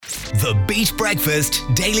The Beat Breakfast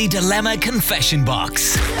Daily Dilemma Confession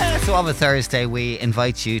Box. So of a Thursday, we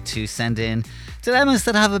invite you to send in dilemmas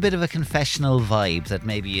that have a bit of a confessional vibe that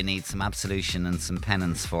maybe you need some absolution and some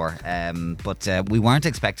penance for. But we weren't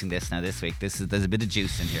expecting this now this week. There's a bit of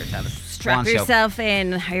juice in here, tell us. Strap yourself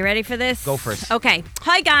in. Are you ready for this? Go for it. Okay.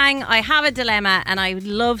 Hi gang, I have a dilemma and I would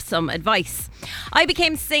love some advice. I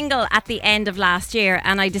became single at the end of last year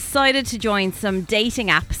and I decided to join some dating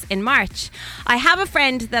apps in March. I have a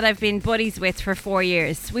friend that I've been buddies with for 4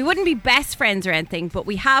 years. We wouldn't be best friends or anything, but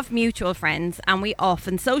we have mutual friends and we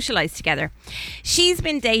often socialise together. She's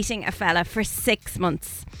been dating a fella for 6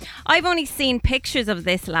 months. I've only seen pictures of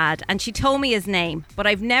this lad and she told me his name, but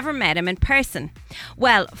I've never met him in person.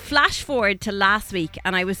 Well, flash forward to last week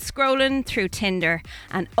and I was scrolling through Tinder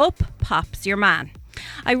and up pops your man.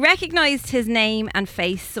 I recognised his name and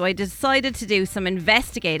face, so I decided to do some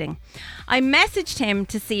investigating. I messaged him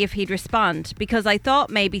to see if he'd respond because I thought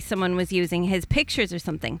maybe someone was using his pictures or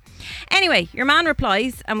something. Anyway, your man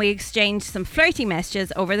replies and we exchanged some flirty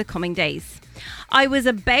messages over the coming days. I was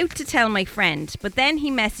about to tell my friend, but then he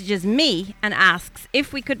messages me and asks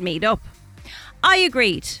if we could meet up. I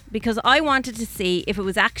agreed because I wanted to see if it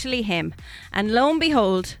was actually him, and lo and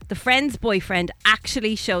behold, the friend's boyfriend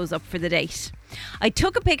actually shows up for the date. I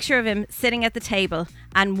took a picture of him sitting at the table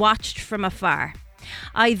and watched from afar.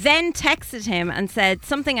 I then texted him and said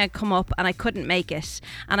something had come up and I couldn't make it,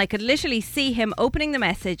 and I could literally see him opening the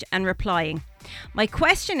message and replying. My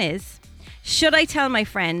question is, should I tell my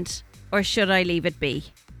friend or should I leave it be?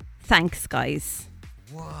 Thanks, guys.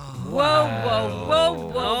 Whoa,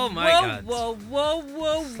 Oh my God.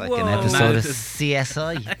 Whoa. It's like an episode of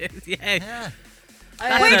CSI. Yeah.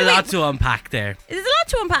 There's a lot to unpack there. There's a lot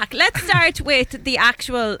to unpack. Let's start with the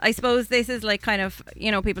actual, I suppose this is like kind of,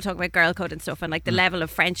 you know, people talk about girl code and stuff and like the level of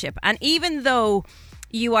friendship. And even though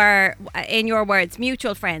you are, in your words,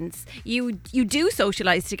 mutual friends, you do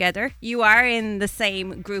socialise together. You are in the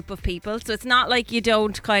same group of people. So it's not like you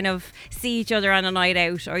don't kind of see each other on a night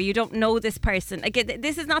out or you don't know this person. Again,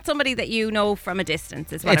 this is not somebody that you know from a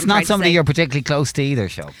distance, is what It's I'm not trying to somebody say. you're particularly close to either,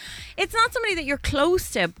 Show. It's not somebody that you're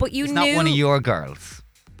close to, but you It's knew. not one of your girls.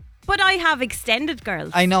 But I have extended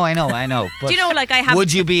girls. I know. But Do you know, like I have.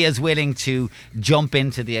 would you be as willing to jump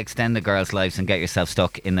into the extended girls' lives and get yourself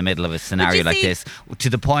stuck in the middle of a scenario like this to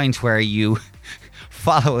the point where you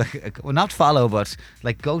but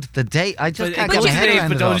like go to the date? I just can't get my head around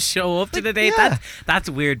but it all. don't show up to the date. yeah. That's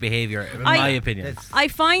weird behavior, in my opinion. I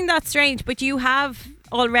find that strange, but you have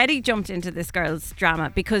already jumped into this girl's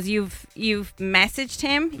drama because you've messaged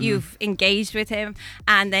him, you've engaged with him,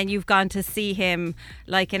 and then you've gone to see him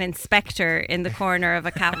like an inspector in the corner of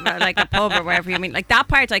a like a pub or wherever you mean. Like that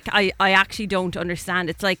part, like I actually don't understand.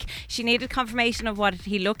 It's like she needed confirmation of what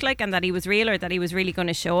he looked like and that he was real or that he was really going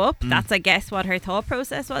to show up. That's, I guess, what her thought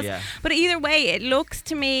process was. Yeah. But either way, it looks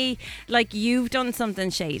to me like you've done something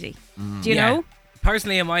shady. Do you know?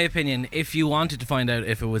 Personally, in my opinion, if you wanted to find out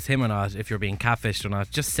if it was him or not, if you're being catfished or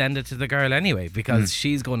not, just send it to the girl anyway, because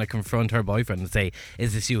she's going to confront her boyfriend and say,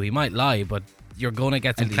 is this you? He might lie, but you're going to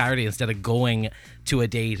get some clarity instead of going to a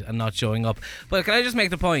date and not showing up. But can I just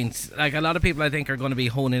make the point, like a lot of people I think are going to be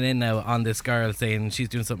honing in now on this girl saying she's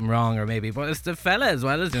doing something wrong, or maybe, but it's the fella as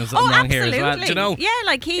well is doing something wrong here as well. Do you know? Yeah,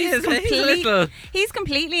 like he's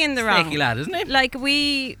completely in the wrong. Snaky lad, isn't he? Like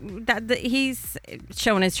he's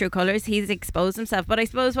shown his true colours. He's exposed himself. But I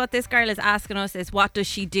suppose what this girl is asking us is, what does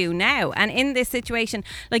she do now? And in this situation,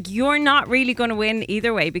 like, you're not really going to win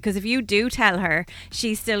either way, because if you do tell her,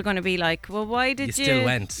 she's still going to be like, well, why did you? Still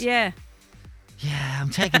went. Yeah. Yeah, I'm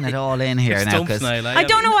taking it all in here now because I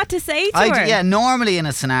don't know what to say to her. Yeah, normally in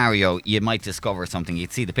a scenario you might discover something.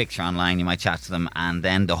 You'd see the picture online, you might chat to them, and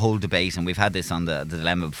then the whole debate, and we've had this on the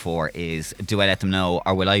dilemma before, is do I let them know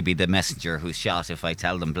or will I be the messenger who's shot if I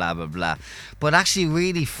tell them blah blah blah. But actually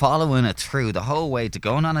really following it through the whole way to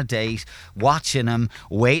going on a date, watching him,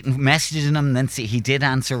 waiting, messaging him, then see he did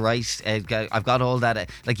answer right. I've got all that.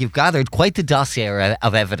 Like, you've gathered quite the dossier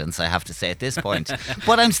of evidence, I have to say, at this point.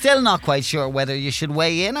 But I'm still not quite sure whether you should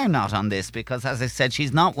weigh in or not on this, because as I said,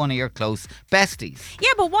 she's not one of your close besties.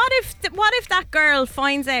 Yeah, but what if that girl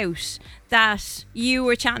finds out that you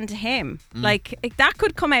were chatting to him? Like, that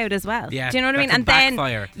could come out as well. Yeah, do you know what I mean? And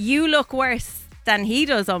backfire. Then you look worse than he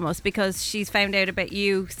does almost, because she's found out about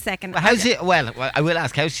you second. Well, I will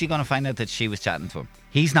ask, how's she going to find out that she was chatting to him?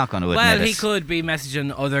 He's not going to admit it. Well, he could be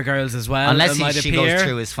messaging other girls as well. Unless she appear. goes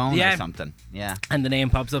through his phone or something. Yeah. And the name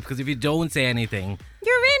pops up, because if you don't say anything,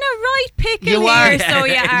 You're in a right pickle You are. here, so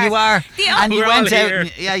you are. You are. And you We're went all out.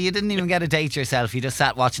 here. And, you didn't even get a date yourself. You just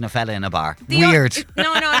sat watching a fella in a bar. Weird. Weird.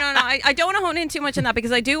 No. I don't want to hone in too much on that,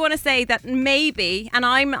 because I do want to say that maybe, and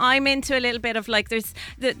I'm into a little bit of like, there's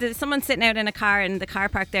someone sitting out in a car in the car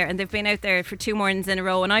park there, and they've been out there for 2 mornings in a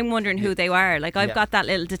row, and I'm wondering who they were. Like, I've got that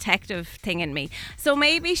little detective thing in me. So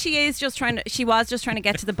maybe she was just trying to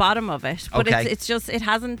get to the bottom of it, but Okay. it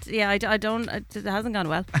hasn't. Yeah, it hasn't gone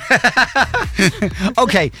well.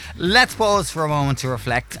 Okay, let's pause for a moment to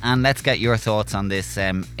reflect, and let's get your thoughts on this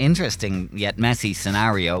interesting yet messy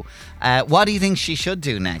scenario. What do you think she should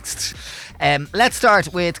do next? Let's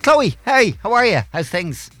start with Chloe. Hey, how are you? How's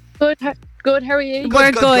things? Good. How are you?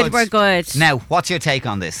 We're good. Now, what's your take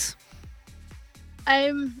on this?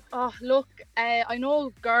 Oh, look. I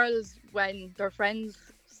know girls, when their friends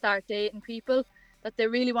start dating people, that they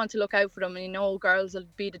really want to look out for them, and girls will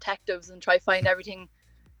be detectives and try find everything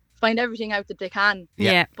out that they can.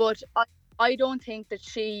 Yeah. But I don't think that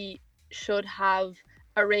she should have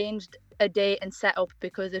arranged a date and set up,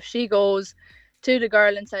 because if she goes to the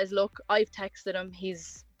girl and says, look, I've texted him,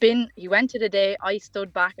 he went to the date, I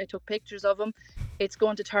stood back, I took pictures of him, it's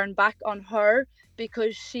going to turn back on her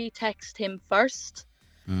because she texted him first.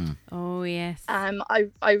 Oh yes. I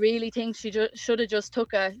really think she should have just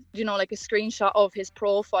took a screenshot of his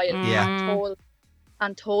profile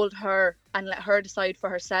and told her, and let her decide for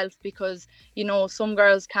herself, because some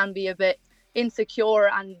girls can be a bit insecure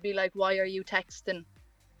and be like, why are you texting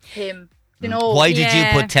him? Why did you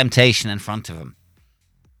put temptation in front of him?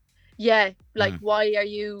 Why are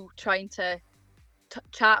you trying to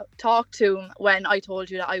talk to him when I told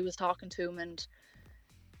you that I was talking to him? And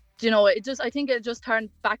I think it just turned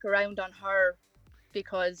back around on her,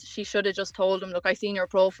 because she should have just told him, look, I seen your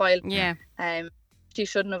profile. Yeah. She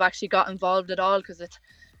shouldn't have actually got involved at all, because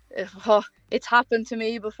it's happened to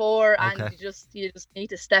me before. Okay. And you just need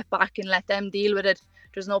to step back and let them deal with it.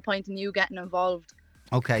 There's no point in you getting involved.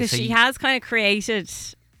 Okay, Because she has kind of created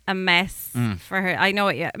a mess for her. I know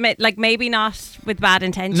it, yeah. Like, maybe not with bad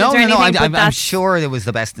intentions or anything. I'm sure it was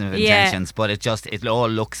the best of intentions, but it all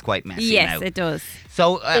looks quite messy now. Yes, it does.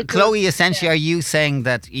 So, Chloe, essentially, are you saying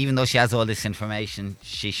that even though she has all this information,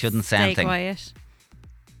 she shouldn't say Stay anything? quiet.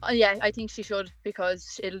 Yeah, I think she should,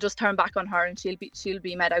 because it'll just turn back on her, and she'll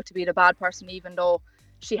be made out to be the bad person, even though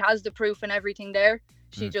she has the proof and everything there.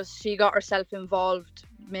 She got herself involved,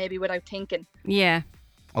 maybe without thinking. Yeah.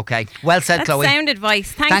 Okay, well said, That's Chloe. sound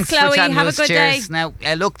advice. Thanks, for Chloe. chatting Have a with good us. day. Cheers. Now,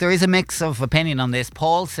 look, there is a mix of opinion on this.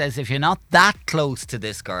 Paul says, if you're not that close to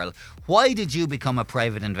this girl, why did you become a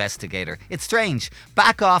private investigator? It's strange.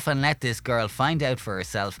 Back off and let this girl find out for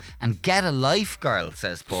herself and get a life, girl,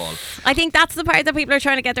 says Paul. I think that's the part that people are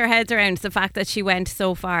trying to get their heads around, the fact that she went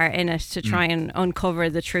so far in it to try and uncover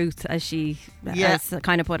the truth, as she has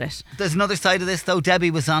kind of put it. There's another side of this, though. Debbie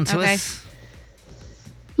was on to us.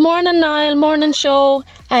 Morning, Niall. Morning, show.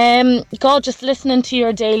 God, just listening to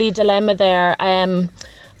your daily dilemma there.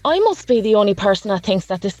 I must be the only person that thinks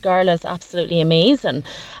that this girl is absolutely amazing.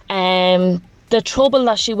 The trouble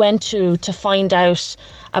that she went to find out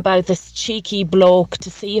about this cheeky bloke, to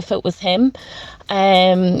see if it was him.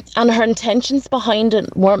 And her intentions behind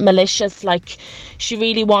it weren't malicious. Like, she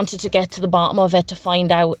really wanted to get to the bottom of it, to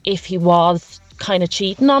find out if he was kind of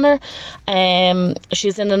cheating on her.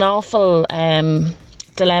 She's in an awful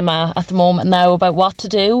dilemma at the moment now about what to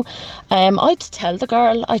do. I'd tell the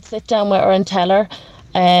girl, I'd sit down with her and tell her.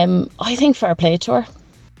 I think fair play to her.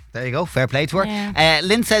 There you go, fair play to her.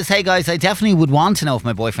 Lynn says, hey guys, I definitely would want to know if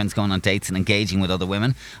my boyfriend's going on dates and engaging with other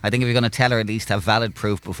women. I think if you're going to tell her, at least have valid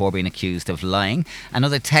proof before being accused of lying.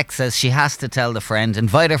 Another text says she has to tell the friend,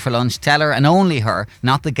 invite her for lunch, tell her, and only her,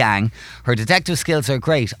 not the gang. Her detective skills are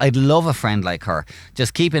great. I'd love a friend like her.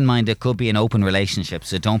 Just keep in mind it could be an open relationship,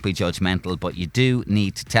 so don't be judgmental, but you do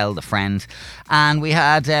need to tell the friend. And we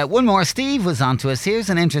had one more. Steve was on to us. Here's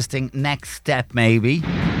an interesting next step, maybe.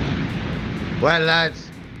 Well, lads,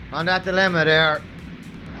 on that dilemma there,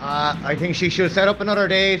 I think she should set up another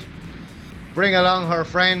date, bring along her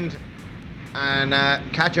friend, and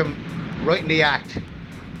catch him right in the act.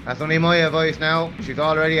 That's only my advice now. She's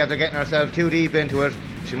already, after getting herself too deep into it,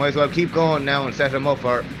 she might as well keep going now and set him up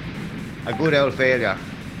for a good old failure.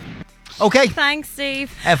 Okay. Thanks,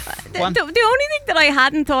 Steve. The only thing that I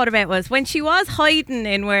hadn't thought about was when she was hiding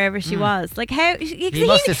in wherever she was. Like, how he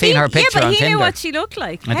must have seen her picture yeah, but on he Tinder. knew what she looked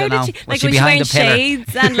like. I don't know. Did she, Was like, she was she behind wearing a pillar?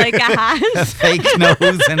 shades and like a hat? Fake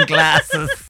nose and glasses.